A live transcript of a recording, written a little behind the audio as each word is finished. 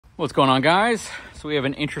What's going on, guys? So we have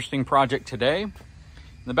an interesting project today. In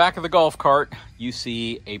the back of the golf cart, you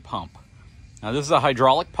see a pump. Now this is a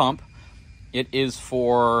hydraulic pump. It is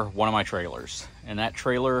for one of my trailers, and that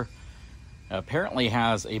trailer apparently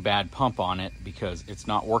has a bad pump on it because it's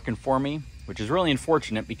not working for me, which is really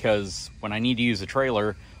unfortunate because when I need to use a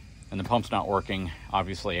trailer and the pump's not working,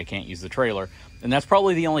 obviously I can't use the trailer. And that's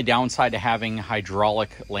probably the only downside to having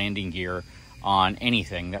hydraulic landing gear on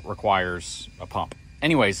anything that requires a pump.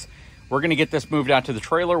 Anyways, we're gonna get this moved out to the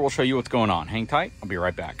trailer. We'll show you what's going on. Hang tight, I'll be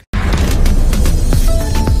right back.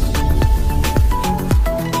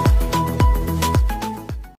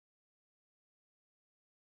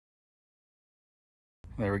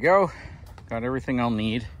 There we go. Got everything I'll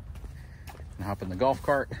need. And hop in the golf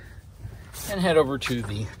cart and head over to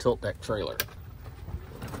the tilt deck trailer.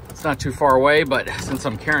 It's not too far away, but since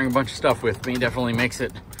I'm carrying a bunch of stuff with me, definitely makes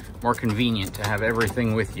it more convenient to have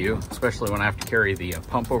everything with you, especially when I have to carry the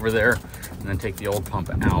pump over there and then take the old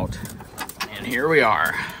pump out. And here we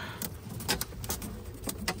are.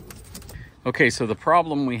 Okay, so the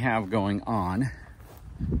problem we have going on,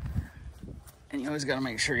 and you always got to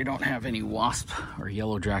make sure you don't have any wasp or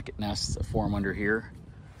yellow jacket nests that form under here.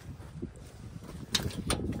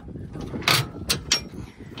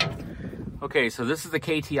 Okay, so this is the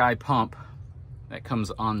KTI pump that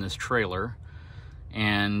comes on this trailer,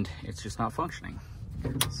 and it's just not functioning.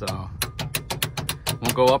 So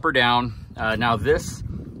won't go up or down. Now this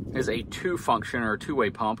is a two-function or two-way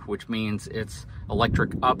pump, which means it's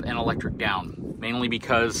electric up and electric down, mainly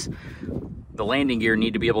because the landing gear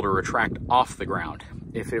need to be able to retract off the ground.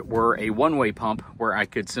 If it were a one-way pump where I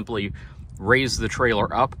could simply raise the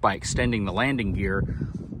trailer up by extending the landing gear,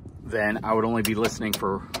 then I would only be listening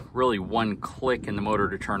for really one click in the motor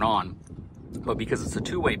to turn on. But because it's a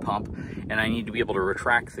two-way pump and I need to be able to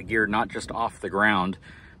retract the gear not just off the ground,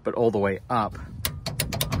 but all the way up,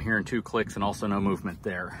 I'm hearing two clicks and also no movement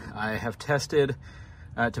there. I have tested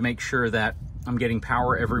to make sure that I'm getting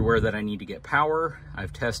power everywhere that I need to get power.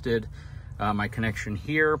 I've tested my connection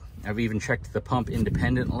here. I've even checked the pump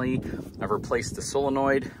independently. I've replaced the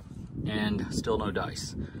solenoid and still no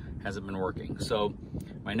dice. Hasn't been working. So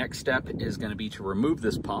my next step is going to be to remove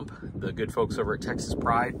this pump. The good folks over at Texas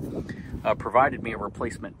Pride provided me a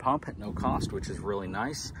replacement pump at no cost, which is really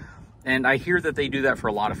nice. And I hear that they do that for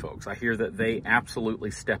a lot of folks. I hear that they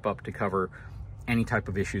absolutely step up to cover any type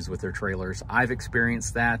of issues with their trailers. I've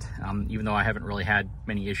experienced that, even though I haven't really had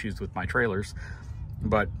many issues with my trailers.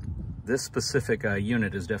 But this specific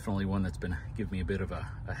unit is definitely one that's been giving me a bit of a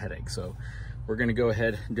headache. So we're going to go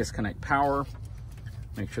ahead and disconnect power.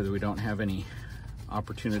 Make sure that we don't have any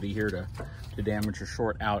opportunity here to damage or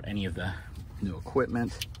short out any of the new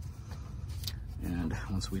equipment. And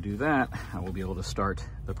once we do that, I will be able to start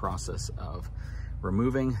the process of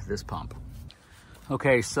removing this pump.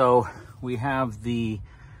 Okay, so we have the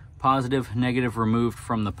positive, negative removed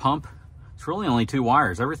from the pump. It's really only two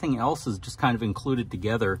wires. Everything else is just kind of included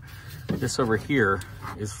together. This over here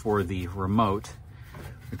is for the remote,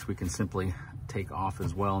 which we can simply take off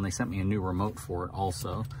as well, and they sent me a new remote for it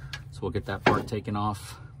also, so we'll get that part taken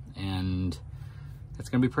off, and that's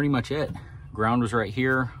gonna be pretty much it. Ground was right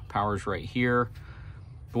here, power's right here.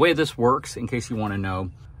 The way this works, in case you want to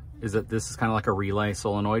know, is that this is kind of like a relay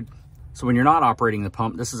solenoid. So when you're not operating the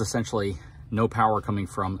pump, this is essentially no power coming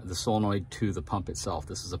from the solenoid to the pump itself.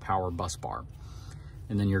 This is a power bus bar,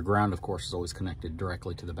 and then your ground, of course, is always connected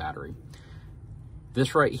directly to the battery.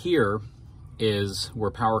 This right here is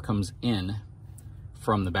where power comes in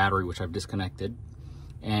from the battery, which I've disconnected,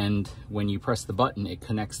 and when you press the button, it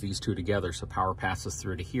connects these two together, so power passes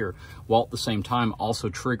through to here, while at the same time also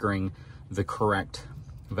triggering the correct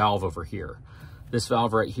valve over here. This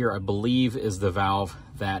valve right here, I believe, is the valve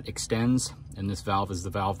that extends, and this valve is the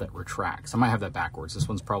valve that retracts. I might have that backwards. This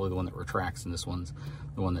one's probably the one that retracts, and this one's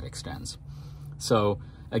the one that extends. So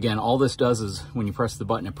again, all this does is when you press the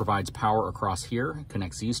button, it provides power across here, it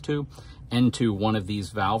connects these two, and to one of these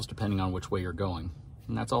valves, depending on which way you're going.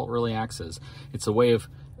 And that's all it really acts as. It's a way of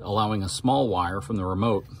allowing a small wire from the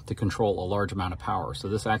remote to control a large amount of power. So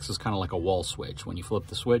this acts as kind of like a wall switch. When you flip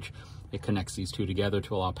the switch, it connects these two together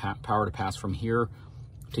to allow power to pass from here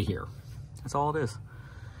to here. That's all it is.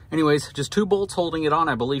 Anyways, just two bolts holding it on,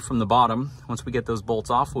 I believe, from the bottom. Once we get those bolts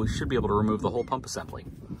off, we should be able to remove the whole pump assembly.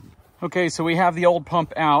 Okay, so we have the old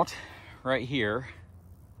pump out right here.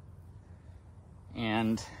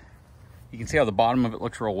 And you can see how the bottom of it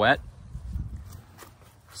looks real wet.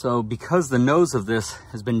 So because the nose of this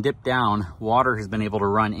has been dipped down, water has been able to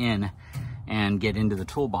run in and get into the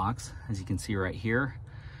toolbox, as you can see right here.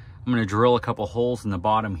 I'm gonna drill a couple holes in the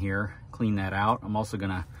bottom here, clean that out. I'm also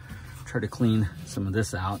gonna try to clean some of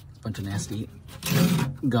this out. It's a bunch of nasty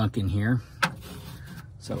gunk in here.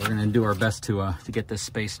 So we're gonna do our best to get this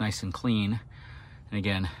space nice and clean. And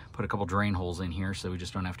again, put a couple drain holes in here so we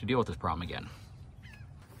just don't have to deal with this problem again.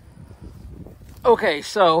 Okay,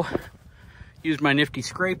 so used my nifty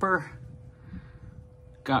scraper.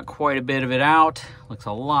 Got quite a bit of it out. Looks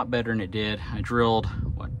a lot better than it did. I drilled,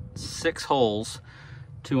 what, 6 holes,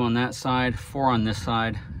 2 on that side, 4 on this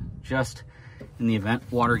side, just in the event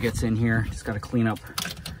water gets in here. Just got to clean up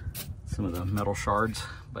some of the metal shards,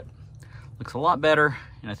 but looks a lot better,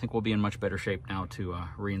 and I think we'll be in much better shape now to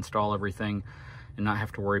reinstall everything and not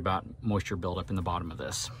have to worry about moisture buildup in the bottom of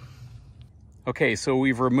this. Okay, so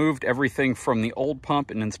we've removed everything from the old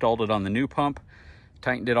pump and installed it on the new pump.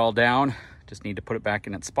 Tightened it all down. Just need to put it back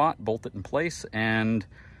in its spot, bolt it in place, and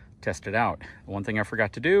test it out. One thing I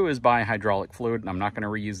forgot to do is buy hydraulic fluid, and I'm not going to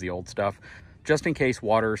reuse the old stuff, just in case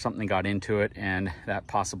water or something got into it, and that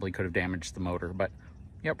possibly could have damaged the motor. But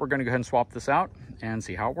yep, we're going to go ahead and swap this out and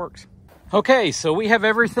see how it works. Okay, so we have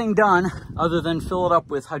everything done other than fill it up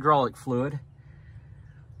with hydraulic fluid.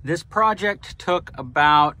 This project took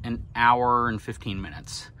about an hour and 15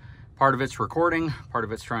 minutes. Part of it's recording, part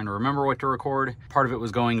of it's trying to remember what to record, part of it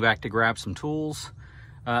was going back to grab some tools.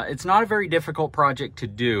 It's not a very difficult project to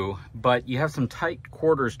do, but you have some tight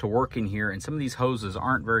quarters to work in here, and some of these hoses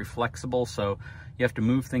aren't very flexible, so you have to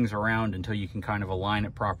move things around until you can kind of align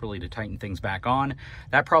it properly to tighten things back on.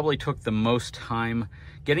 That probably took the most time.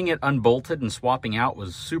 Getting it unbolted and swapping out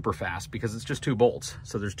was super fast because it's just 2 bolts.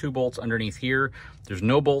 So there's 2 bolts underneath here. There's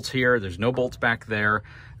no bolts here. There's no bolts back there.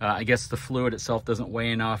 I guess the fluid itself doesn't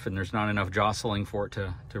weigh enough, and there's not enough jostling for it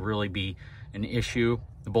to really be an issue.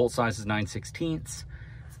 The bolt size is 9/16.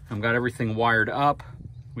 I've got everything wired up.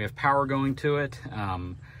 We have power going to it.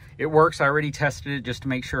 It works. I already tested it just to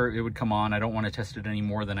make sure it would come on. I don't want to test it any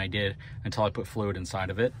more than I did until I put fluid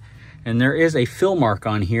inside of it. And there is a fill mark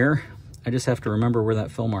on here. I just have to remember where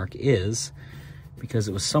that fill mark is because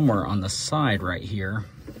it was somewhere on the side right here,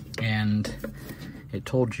 and it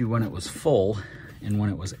told you when it was full and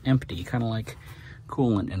when it was empty, kind of like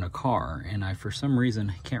coolant in a car. And I, for some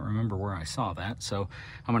reason, can't remember where I saw that. So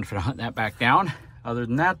I'm going to hunt that back down. Other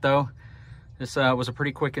than that, though, this was a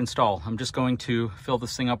pretty quick install. I'm just going to fill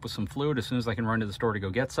this thing up with some fluid as soon as I can run to the store to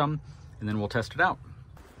go get some, and then we'll test it out.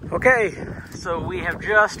 Okay, so we have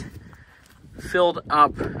just filled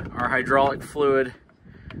up our hydraulic fluid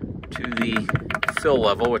to the fill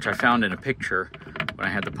level, which I found in a picture when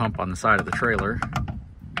I had the pump on the side of the trailer.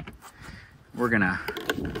 We're gonna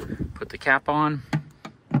put the cap on.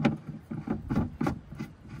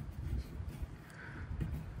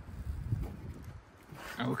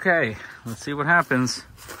 Okay, let's see what happens.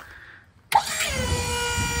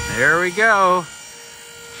 There we go.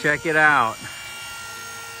 Check it out.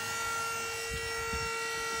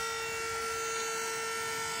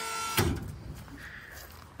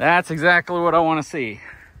 That's exactly what I want to see.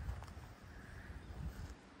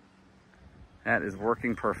 That is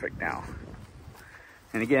working perfect now.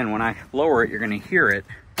 And again, when I lower it, you're going to hear it.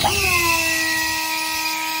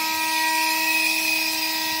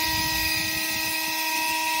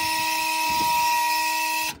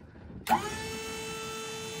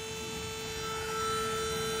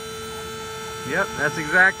 Yep, that's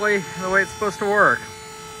exactly the way it's supposed to work.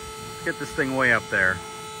 Let's get this thing way up there.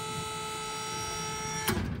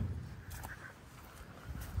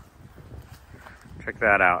 Check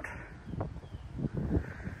that out.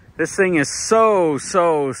 This thing is so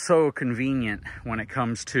convenient when it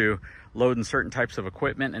comes to loading certain types of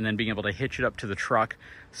equipment and then being able to hitch it up to the truck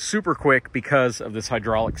super quick because of this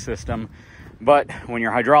hydraulic system. But when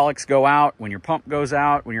your hydraulics go out, when your pump goes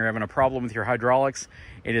out, when you're having a problem with your hydraulics,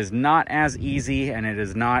 it is not as easy and it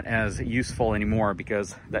is not as useful anymore,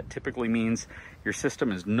 because that typically means your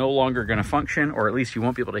system is no longer going to function, or at least you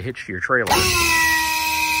won't be able to hitch to your trailer.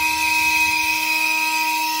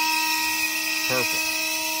 Perfect.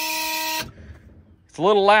 It's a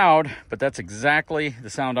little loud, but that's exactly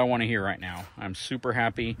the sound I want to hear right now. I'm super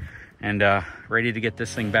happy and ready to get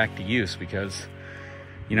this thing back to use, because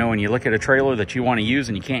you know, when you look at a trailer that you want to use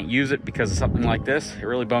and you can't use it because of something like this, it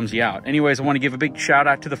really bums you out. Anyways, I want to give a big shout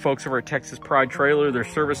out to the folks over at Texas Pride Trailer, their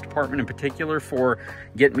service department in particular, for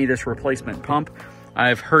getting me this replacement pump.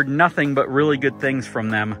 I've heard nothing but really good things from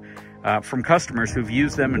them, from customers who've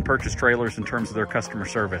used them and purchased trailers in terms of their customer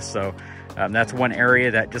service. So that's one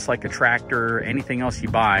area that, just like a tractor or anything else you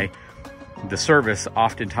buy, the service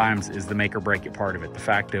oftentimes is the make or break it part of it. The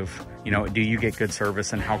fact of, you know, do you get good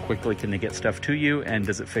service and how quickly can they get stuff to you, and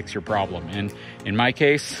does it fix your problem? And in my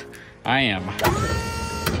case, I am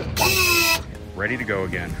ready to go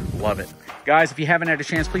again. Love it. Guys, if you haven't had a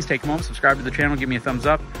chance, please take a moment, subscribe to the channel, give me a thumbs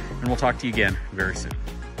up, and we'll talk to you again very soon.